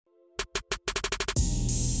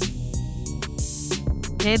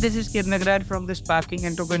Hey, this is Kirnagrar from the Sparking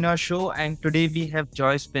Entrepreneur Show, and today we have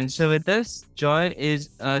Joy Spencer with us. Joy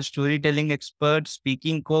is a storytelling expert,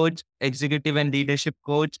 speaking coach, executive and leadership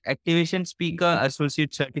coach, activation speaker,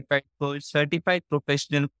 associate certified coach, certified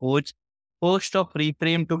professional coach, host of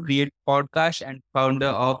Reframe to Create podcast, and founder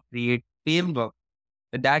of Create Framework.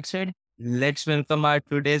 With that said, let's welcome our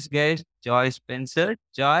today's guest, Joy Spencer.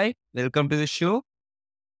 Joy, welcome to the show.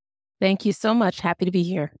 Thank you so much. Happy to be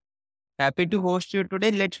here. Happy to host you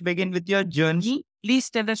today. Let's begin with your journey. Please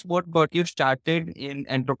tell us what got you started in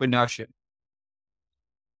entrepreneurship.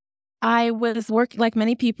 I was working, like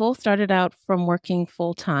many people, started out from working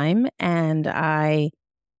full time, and I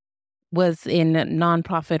was in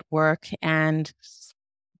nonprofit work. And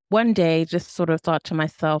one day just sort of thought to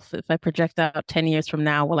myself, if I project out 10 years from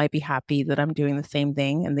now, will I be happy that I'm doing the same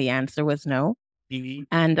thing? And the answer was no. Mhm.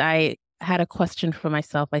 And I had a question for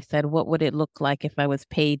myself. I said, what would it look like if I was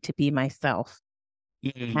paid to be myself?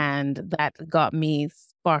 Mhm. And that got me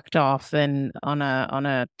sparked off and on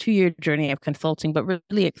a 2-year journey of consulting, but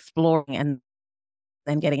really exploring and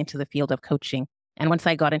then getting into the field of coaching. And once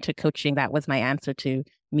I got into coaching, that was my answer to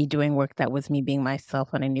me doing work that was me being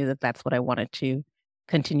myself, and I knew that that's what I wanted to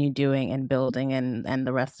continue doing and building, and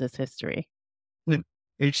the rest is history.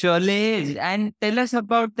 It surely is. And tell us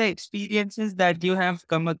about the experiences that you have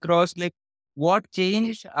come across. Like, what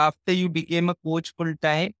changed after you became a coach full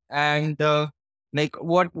time, and like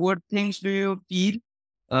what things do you feel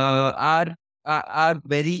are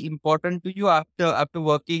very important to you after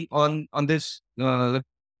working on this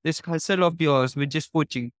hustle of yours, which is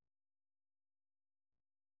coaching.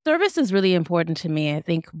 Service is really important to me. I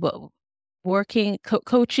think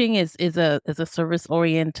coaching is a service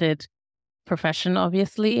oriented profession,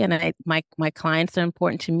 obviously, and my clients are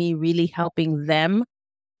important to me. Really helping them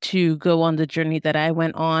to go on the journey that I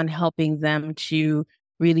went on, helping them to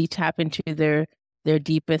really tap into their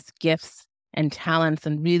deepest gifts and talents,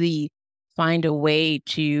 and really find a way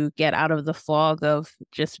to get out of the fog of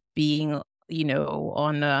just being,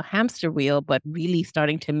 on a hamster wheel, but really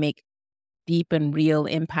starting to make deep and real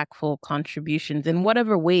impactful contributions in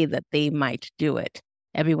whatever way that they might do it.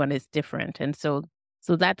 Everyone is different. And so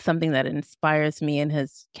that's something that inspires me and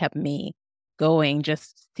has kept me going,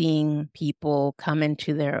 just seeing people come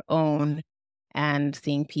into their own and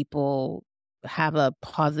seeing people have a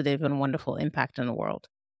positive and wonderful impact in the world.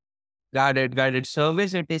 Got it, got it.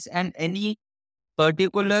 Service it is. And any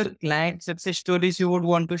particular client success stories you would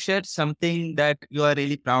want to share? Something that you are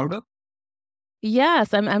really proud of?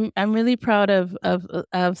 Yes, I'm really proud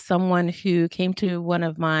of someone who came to one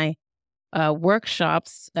of my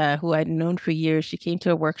workshops, who I'd known for years. She came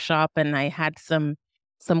to a workshop, and I had some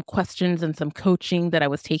questions and some coaching that I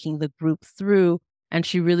was taking the group through, and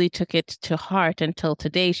she really took it to heart. Until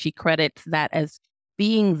today, she credits that as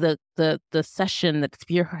being the session that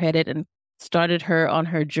spearheaded and started her on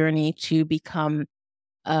her journey to become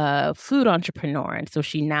a food entrepreneur. And so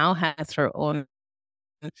she now has her own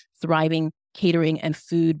thriving catering and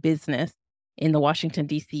food business in the Washington,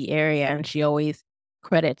 D.C. area. And she always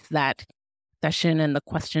credits that session and the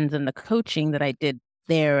questions and the coaching that I did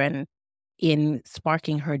there, and in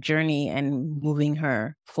sparking her journey and moving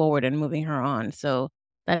her forward and moving her on. So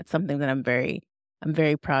that's something that I'm very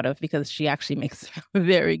proud of, because she actually makes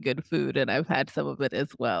very good food, and I've had some of it as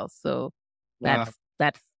well. So Wow.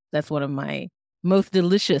 that's that's one of my most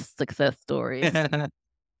delicious success stories.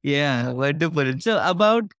 Yeah, wonderful. So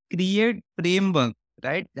about create framework,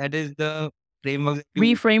 right? That is the framework that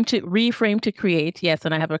you Reframe to create. Yes,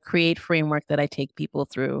 and I have a create framework that I take people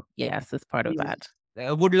through. Yes, as part of yes. that.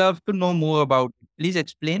 I would love to know more about it. Please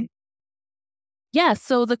explain. Yeah,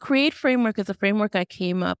 so the create framework is a framework I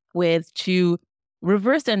came up with to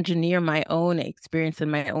reverse engineer my own experience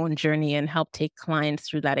and my own journey, and help take clients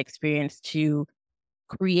through that experience to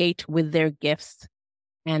create with their gifts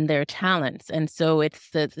and their talents. And so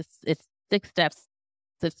it's 6 steps.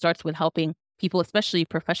 It starts with helping people, especially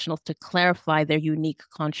professionals, to clarify their unique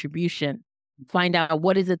contribution. Find out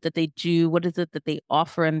what is it that they do, what is it that they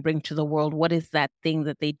offer and bring to the world, what is that thing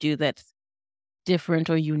that they do that's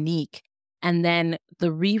different or unique. And then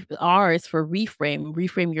R is for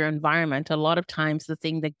reframe your environment. A lot of times, the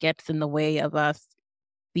thing that gets in the way of us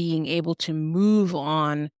being able to move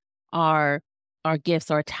on our our gifts,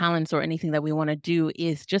 our talents, or anything that we want to do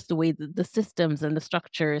is just the way the systems and the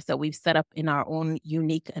structures that we've set up in our own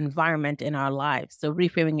unique environment in our lives. So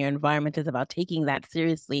reframing your environment is about taking that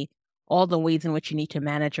seriously, all the ways in which you need to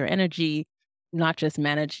manage your energy, not just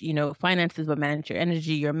manage, finances, but manage your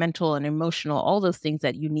energy, your mental and emotional, all those things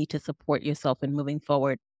that you need to support yourself in moving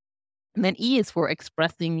forward. And then E is for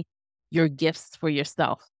expressing your gifts for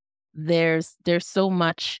yourself. There's so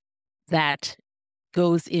much that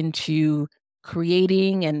goes into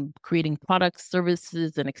creating products,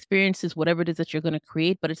 services, and experiences, whatever it is that you're going to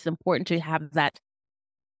create. But it's important to have that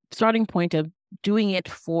starting point of doing it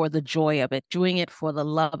for the joy of it, doing it for the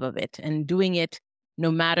love of it, and doing it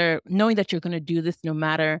no matter knowing that you're going to do this no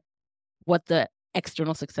matter what the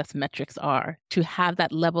external success metrics are, to have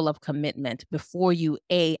that level of commitment before you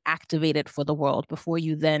activate it for the world, before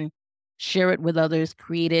you then share it with others,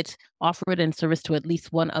 create it, offer it in service to at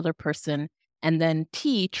least one other person, and then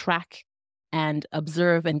track and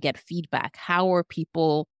observe and get feedback. How are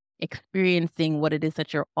people experiencing what it is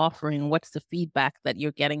that you're offering? What's the feedback that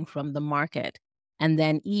you're getting from the market? And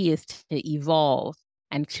then E is to evolve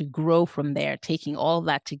and to grow from there, taking all of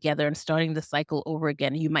that together and starting the cycle over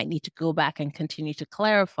again. You might need to go back and continue to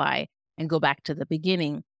clarify and go back to the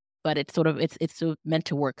beginning, but it's sort of meant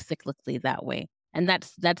to work cyclically that way. And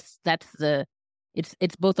it's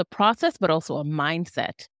both a process but also a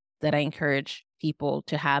mindset that I encourage people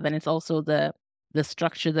to have, and it's also the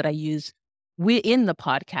structure that I use within the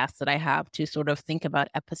podcast that I have to sort of think about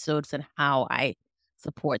episodes and how I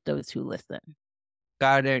support those who listen.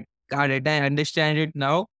 Got it. Got it. I understand it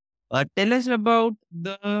now. Tell us about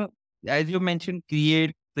as you mentioned,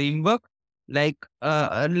 create framework, like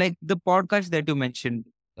the podcast that you mentioned,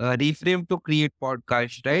 reframe to create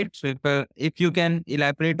podcast, right? So if you can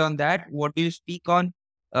elaborate on that, what do you speak on?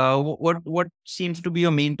 What seems to be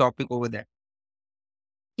your main topic over there?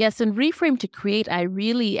 Yes, and reframe to create, I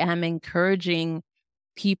really am encouraging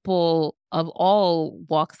people of all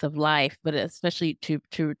walks of life, but especially to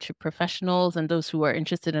professionals and those who are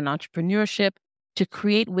interested in entrepreneurship, to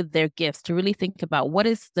create with their gifts, to really think about what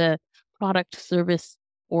is the product, service,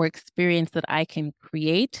 or experience that I can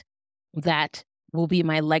create that will be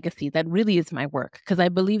my legacy, that really is my work. Because I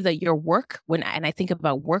believe that your work, and I think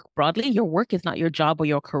about work broadly, your work is not your job or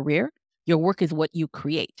your career. Your work is what you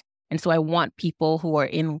create. And so I want people who are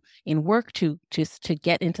in work to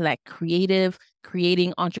get into that creating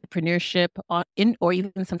entrepreneurship or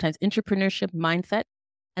even sometimes entrepreneurship mindset.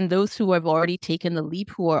 And those who have already taken the leap,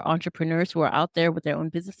 who are entrepreneurs, who are out there with their own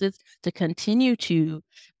businesses, to continue to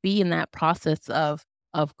be in that process of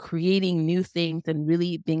creating new things and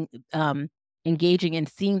really being engaging and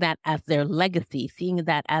seeing that as their legacy, seeing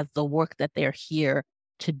that as the work that they're here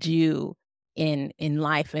to do in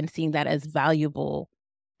life, and seeing that as valuable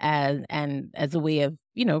as a way of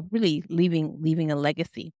really leaving a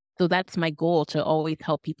legacy. So that's my goal, to always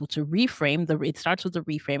help people to reframe. It starts with a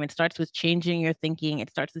reframe. It starts with changing your thinking. It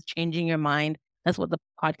starts with changing your mind. That's what the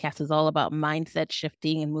podcast is all about: mindset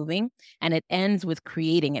shifting and moving. And it ends with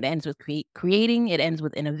creating. It ends with creating. It ends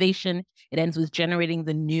with innovation. It ends with generating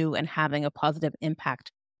the new and having a positive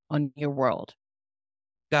impact on your world.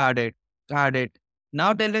 Got it. Got it.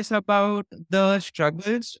 Now tell us about the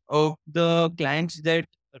struggles of the clients that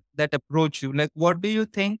approach you. Like, what do you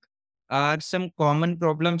think are some common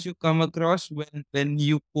problems you come across when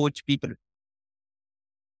you coach people?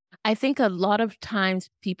 I think a lot of times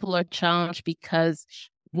people are challenged because,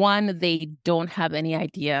 one, they don't have any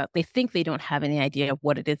idea. They think they don't have any idea of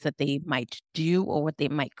what it is that they might do or what they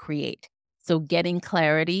might create. So getting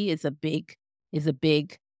clarity is a big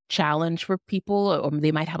challenge for people, or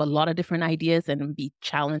they might have a lot of different ideas and be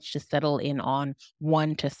challenged to settle in on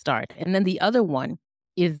one to start. And then the other one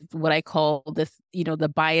is what I call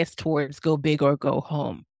the bias towards go big or go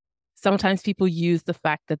home. Sometimes people use the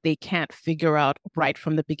fact that they can't figure out right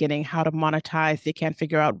from the beginning how to monetize. They can't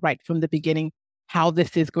figure out right from the beginning how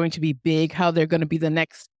this is going to be big, how they're going to be the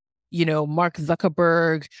next, Mark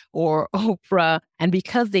Zuckerberg or Oprah. And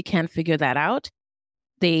because they can't figure that out,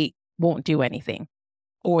 they won't do anything,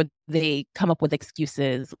 or they come up with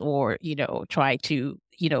excuses, or, try to,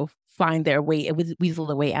 find their way, weasel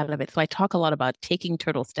the way out of it. So I talk a lot about taking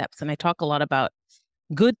turtle steps, and I talk a lot about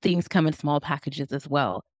good things come in small packages as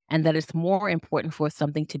well, and that it's more important for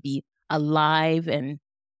something to be alive and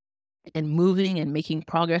moving and making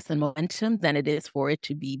progress and momentum than it is for it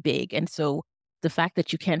to be big. And so the fact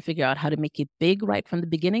that you can't figure out how to make it big right from the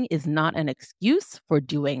beginning is not an excuse for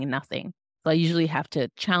doing nothing. So I usually have to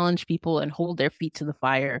challenge people and hold their feet to the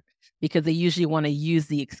fire, because they usually want to use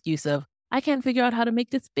the excuse of, I can't figure out how to make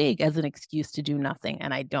this big, as an excuse to do nothing.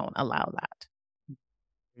 And I don't allow that.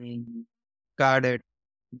 Mm. Got it.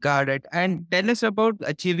 Got it. And tell us about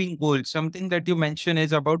achieving goals. Something that you mentioned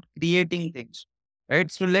is about creating things, right?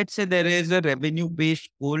 So let's say there is a revenue based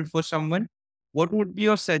goal for someone. What would be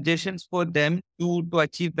your suggestions for them to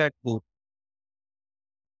achieve that goal?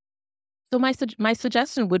 So my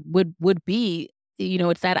suggestion would be,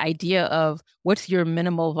 it's that idea of what's your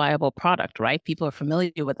minimal viable product, right? People are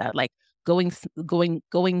familiar with that, like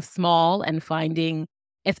going small and finding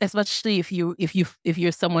especially if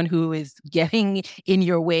you're someone who is getting in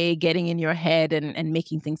your way, getting in your head, and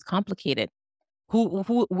making things complicated.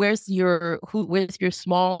 Where's your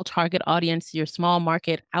small target audience, your small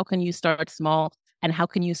market? How can you start small, and how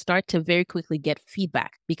can you start to very quickly get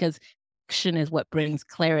feedback? Because action is what brings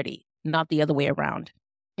clarity, not the other way around.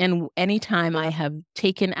 And anytime I have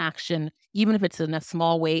taken action, even if it's in a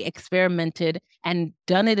small way, experimented and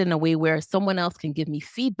done it in a way where someone else can give me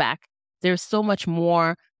feedback, there's so much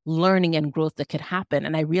more learning and growth that could happen.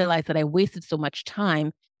 And I realized that I wasted so much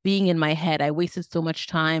time being in my head. I wasted so much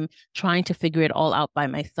time trying to figure it all out by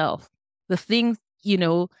myself. The things, they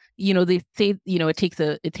say,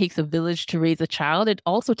 it takes a village to raise a child. It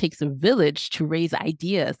also takes a village to raise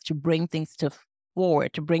ideas, to bring things to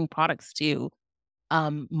forward, to bring products to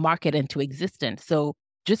market into existence. So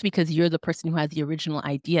just because you're the person who has the original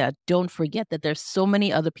idea, don't forget that there's so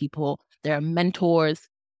many other people. There are mentors,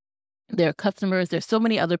 there are customers, there's so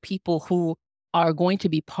many other people who are going to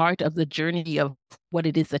be part of the journey of what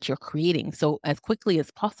it is that you're creating. So as quickly as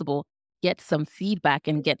possible, get some feedback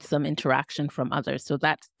and get some interaction from others. So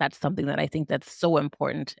that's something that I think that's so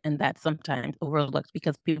important, and that's sometimes overlooked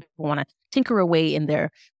because people want to tinker away in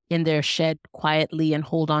their shed quietly and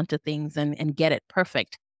hold on to things and get it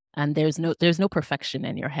perfect. And there's no perfection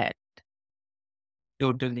in your head.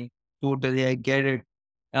 Totally, totally. I get it.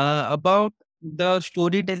 About the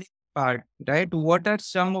storytelling part, right? What are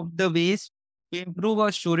some of the ways to improve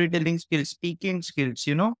our storytelling skills, speaking skills?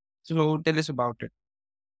 So tell us about it.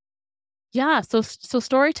 Yeah, so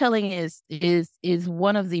storytelling is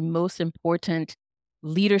one of the most important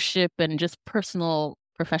leadership and just personal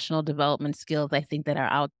professional development skills I think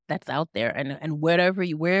that's out there. And wherever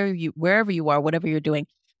you are, whatever you're doing,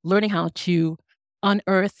 learning how to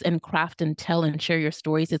unearth and craft and tell and share your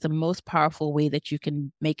stories is the most powerful way that you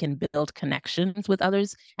can make and build connections with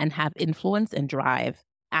others and have influence and drive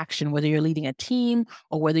action, whether you're leading a team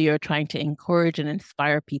or whether you're trying to encourage and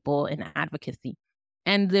inspire people in advocacy.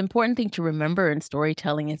 And the important thing to remember in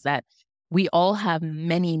storytelling is that we all have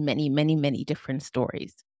many, many, many, many different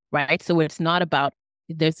stories, right? So it's not about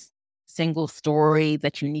there's single story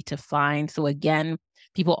that you need to find. So again,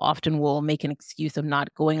 people often will make an excuse of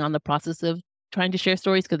not going on the process of trying to share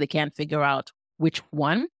stories because they can't figure out which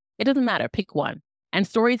one. It doesn't matter, pick one. And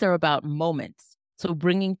stories are about moments. So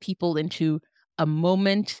bringing people into a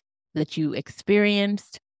moment that you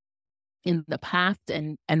experienced in the past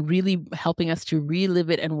and really helping us to relive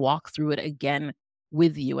it and walk through it again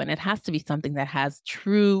with you. And it has to be something that has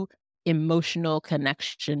true emotional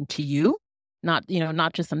connection to you, not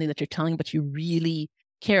just something that you're telling, but you really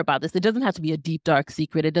care about this. It doesn't have to be a deep, dark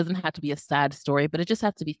secret. It doesn't have to be a sad story, but it just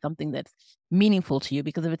has to be something that's meaningful to you.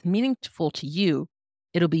 Because if it's meaningful to you,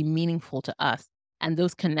 it'll be meaningful to us. And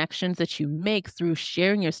those connections that you make through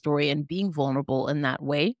sharing your story and being vulnerable in that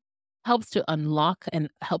way helps to unlock and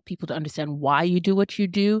help people to understand why you do what you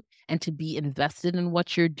do and to be invested in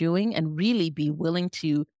what you're doing and really be willing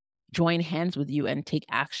to join hands with you and take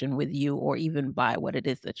action with you or even buy what it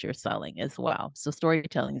is that you're selling as well. So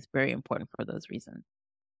storytelling is very important for those reasons.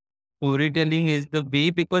 Storytelling is the way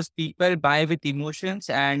because people buy with emotions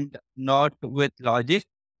and not with logic.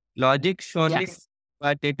 Logic, surely, Yes.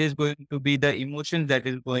 but it is going to be the emotions that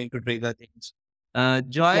is going to trigger things.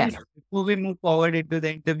 Joy, Yes. before we move forward into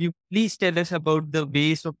the interview, please tell us about the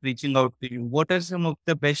ways of reaching out to you. What are some of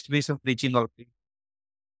the best ways of reaching out to you?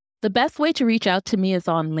 The best way to reach out to me is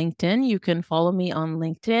on LinkedIn. You can follow me on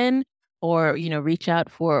LinkedIn or, reach out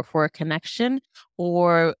for a connection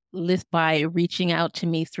or list by reaching out to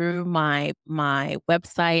me through my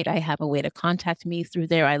website. I have a way to contact me through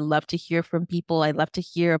there. I love to hear from people. I love to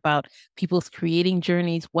hear about people's creating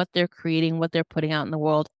journeys, what they're creating, what they're putting out in the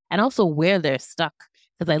world, and also where they're stuck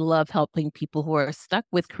because I love helping people who are stuck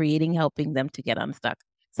with creating, helping them to get unstuck.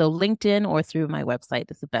 So LinkedIn or through my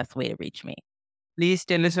website is the best way to reach me. Please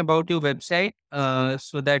tell us about your website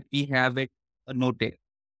so that we have it noted.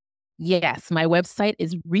 Yes, my website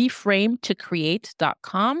is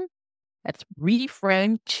reframetocreate.com. That's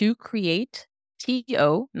reframe to create,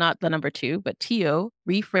 TO, not the number two, but TO,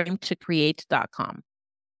 reframetocreate.com.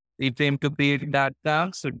 Reframe to create that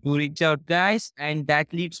term. So do reach out, guys. And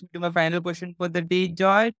that leads me to my final question for the day,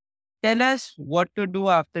 Joy. Tell us what to do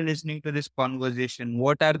after listening to this conversation.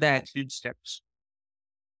 What are the action steps?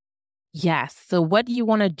 Yes. So what you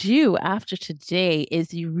want to do after today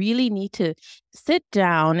is you really need to sit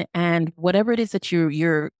down and whatever it is that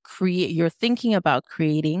you're thinking about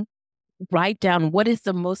creating, write down what is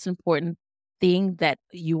the most important thing that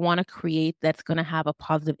you want to create that's going to have a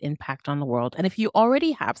positive impact on the world. And if you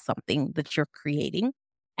already have something that you're creating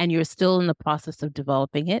and you're still in the process of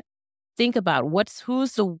developing it, think about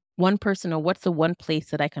who's the one person or what's the one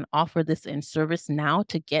place that I can offer this in service now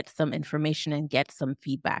to get some information and get some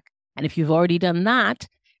feedback. And if you've already done that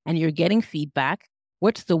and you're getting feedback,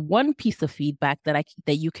 what's the one piece of feedback that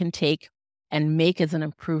you can take and make as an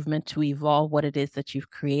improvement to evolve what it is that you've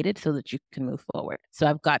created so that you can move forward. So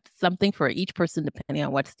I've got something for each person depending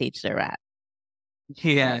on what stage they're at.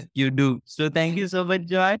 Yeah, you do. So thank you so much,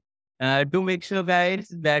 Joy. To make sure, guys,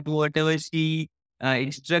 that whatever she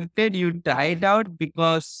instructed, you try it out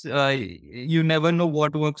because you never know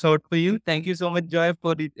what works out for you. Thank you so much, Joy,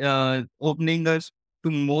 for opening us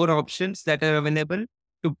to more options that are available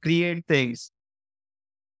to create things.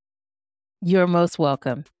 You're most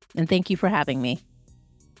welcome. And thank you for having me.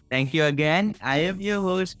 Thank you again. I am your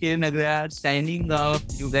host, Kiran Agrawal, signing off.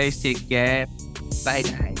 You guys take care. Bye,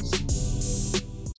 guys.